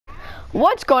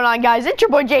What's going on, guys? It's your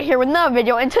boy Jay here with another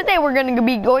video, and today we're gonna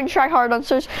be going try hard on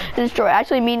Search and Destroy.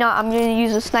 Actually, me not. I'm gonna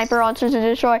use a sniper on Search and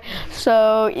Destroy.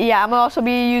 So yeah, I'm gonna also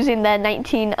be using the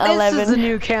 1911. This is the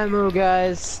new camo,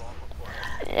 guys.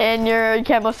 And your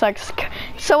camo sucks.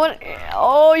 Someone,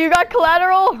 oh, you got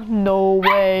collateral? No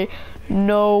way,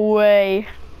 no way.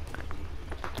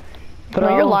 But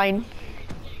no, you're lying.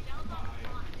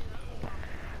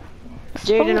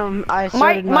 Jaden, I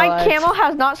started my camo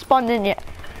has not spawned in yet.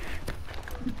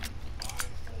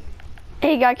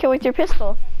 Hey, you got killed with your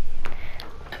pistol.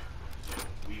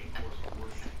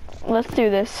 Let's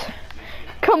do this.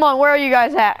 Come on, where are you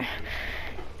guys at?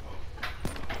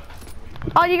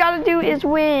 All you gotta do is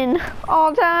win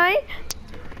all time.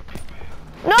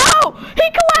 No!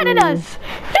 He collided us!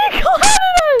 He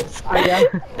collided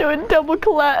us! Doing double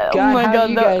collide. Oh my god,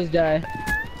 you guys die.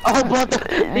 Oh,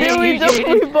 dude, we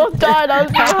both died. I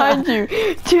was behind you.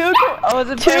 Two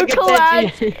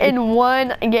collides in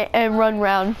one run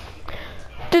round.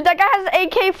 Dude, that guy has an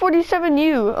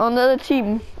AK-47U on the other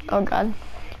team. Oh god.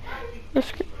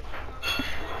 This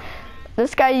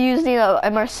guy using a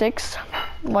MR6.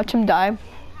 Watch him die.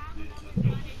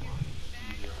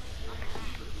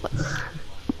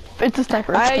 It's a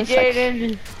sniper. Hi,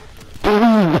 Jaden.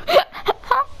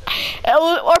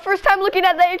 Our first time looking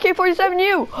at the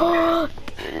AK-47U.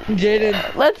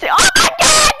 Jaden. Let's see. Oh my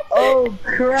god! Oh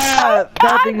crap!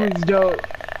 That thing is dope.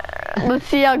 Let's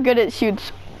see how good it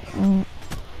shoots.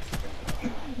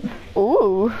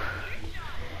 Ooh,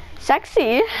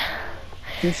 sexy.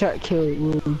 You shot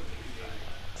kill.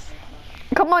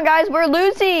 Come on, guys, we're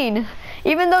losing.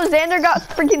 Even though Xander got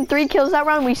freaking 3 kills that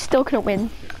round, we still couldn't win.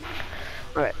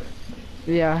 Alright.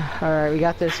 Yeah, alright, we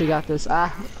got this, we got this.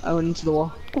 Ah, I went into the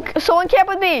wall. Someone camp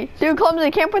with me. Dude,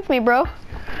 Clumsy, camp with me, bro.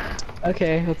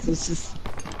 Okay, let's just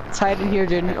hide in here,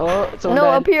 Jaden. Oh, it's all no,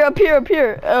 dead. up here, up here, up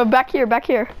here. Back here, back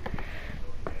here.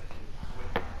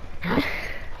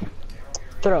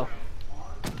 Throw.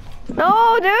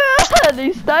 No, dude,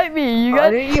 he sniped me. You got.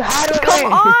 You hide with Come me.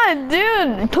 on,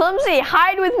 dude. Clumsy,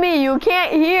 hide with me. You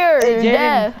can't hear. Hey, You're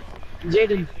deaf.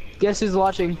 Jaden, guess who's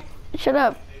watching? Shut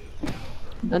up.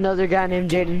 Another guy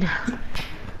named Jaden.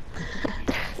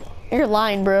 You're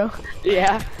lying, bro.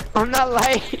 Yeah, I'm not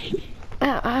lying.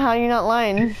 How are you not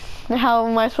lying? How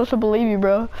am I supposed to believe you,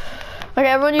 bro? Okay,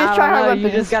 everyone use try hard weapons.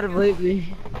 You just gotta believe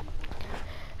me.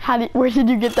 Where did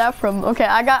you get that from? Okay,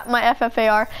 I got my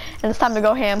FFAR, and it's time to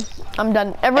go ham. I'm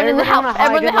done. Everyone in the house.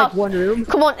 Everyone in the house. One room.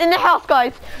 Come on, in the house,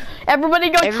 guys.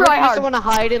 Everybody go try hard. Want to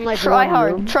hide in like try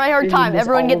hard. Try hard time.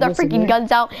 Everyone get their freaking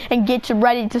guns out and get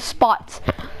ready to spot.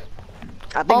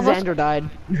 I think Xander died.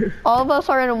 All of us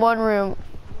are in one room.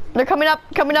 They're coming up.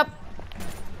 Coming up.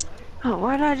 Oh,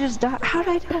 why did I just die? How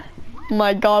did I die?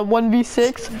 My God,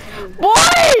 1v6.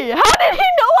 Boy, how did he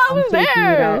know I was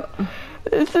there?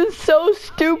 This is so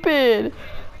stupid.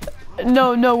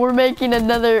 No, we're making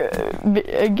another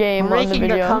game on the video. We're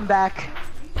making a comeback.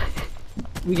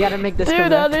 We gotta make this comeback.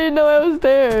 Dude, how did you know I was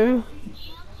there?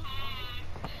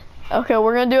 Okay,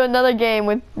 we're gonna do another game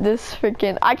with this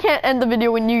freaking. I can't end the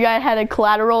video when you guys had a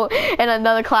collateral and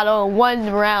another collateral in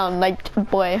one round. Like,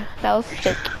 boy, that was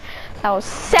sick. That was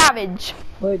savage.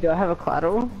 Wait, do I have a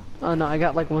collateral? Oh no, I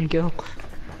got like 1 kill.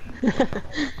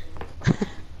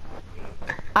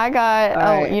 I got.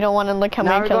 Right. Oh, you don't want to look how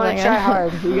many kills I got. Now we're going to try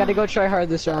hard. We gotta go try hard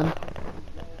this round.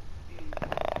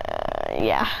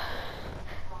 Yeah.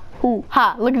 Ooh,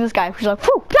 ha! Look at this guy. He's like,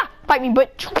 whoo, ha, bite me,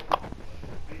 but.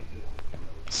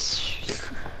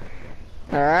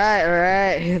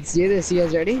 Alright, let's do this. You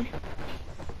guys ready?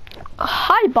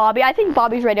 Hi, Bobby. I think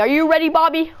Bobby's ready. Are you ready,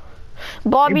 Bobby?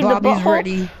 Bobby's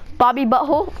ready. Bobby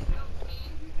Butthole?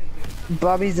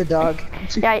 Bobby's the dog.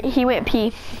 Yeah, he went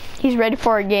pee. He's ready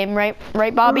for our game, right?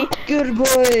 Right, Bobby? Good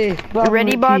boy. Bobby,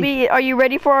 ready, Bobby? Are you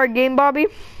ready for our game, Bobby?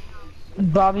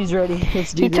 Bobby's ready.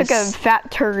 Let's do this. He took a fat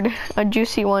turd. A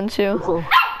juicy one, too.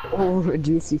 Oh, a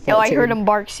juicy fat turd. Oh, I heard him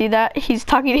bark. See that? He's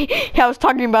talking. I was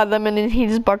talking about them, and then he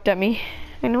just barked at me.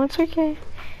 I know it's okay.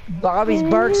 Bobby's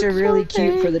barks are really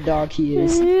cute for the dog he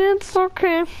is. It's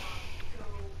okay.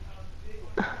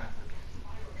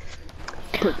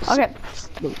 Okay.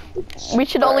 We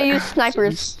should only use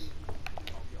snipers.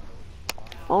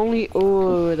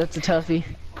 Oh, that's a toughie.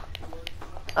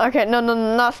 Okay, no,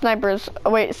 not snipers. Oh,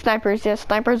 wait, snipers, yes,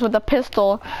 snipers with a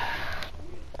pistol.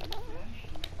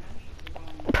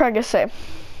 Pregase.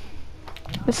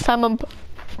 This time I'm,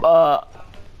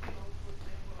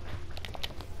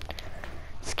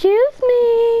 excuse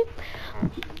me.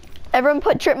 Everyone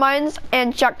put trip mines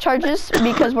and shock charges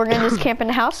because we're gonna just camp in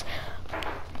the house.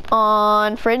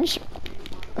 On fridge.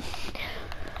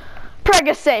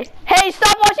 Pregacy. Hey,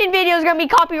 stop watching videos. Gonna be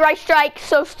copyright strike.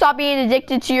 So stop being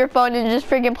addicted to your phone and just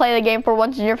freaking play the game for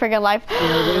once in your freaking life. Yeah,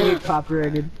 we're gonna get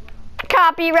copyrighted.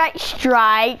 Copyright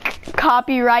strike.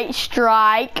 Copyright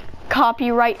strike.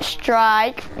 Copyright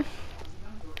strike.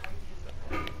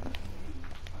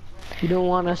 You don't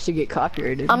want us to get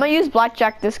copyrighted. I'm gonna use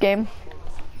blackjack this game.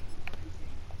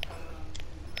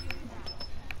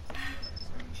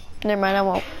 Never mind, I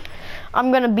won't. I'm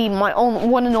gonna be my own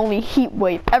one and only heat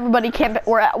wave. Everybody camp.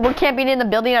 We're camping in the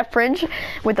building at Fringe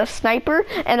with a sniper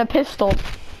and a pistol.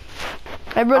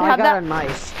 Everyone have that? I got a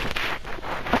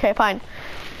knife. Okay, fine.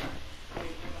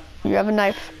 You have a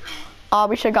knife. Oh,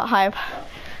 we should got hive.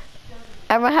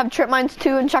 Everyone have trip mines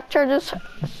too and shock charges,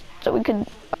 so we could.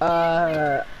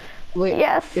 Wait.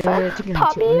 Yes,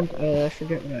 Poppy. I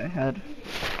forget what I had.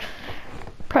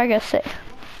 Pregacy.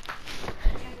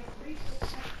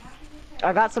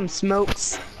 I got some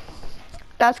smokes.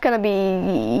 That's gonna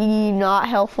be not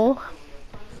helpful.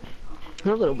 A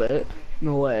little bit.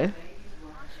 No way.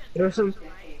 Throw some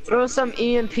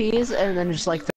EMPs and then just like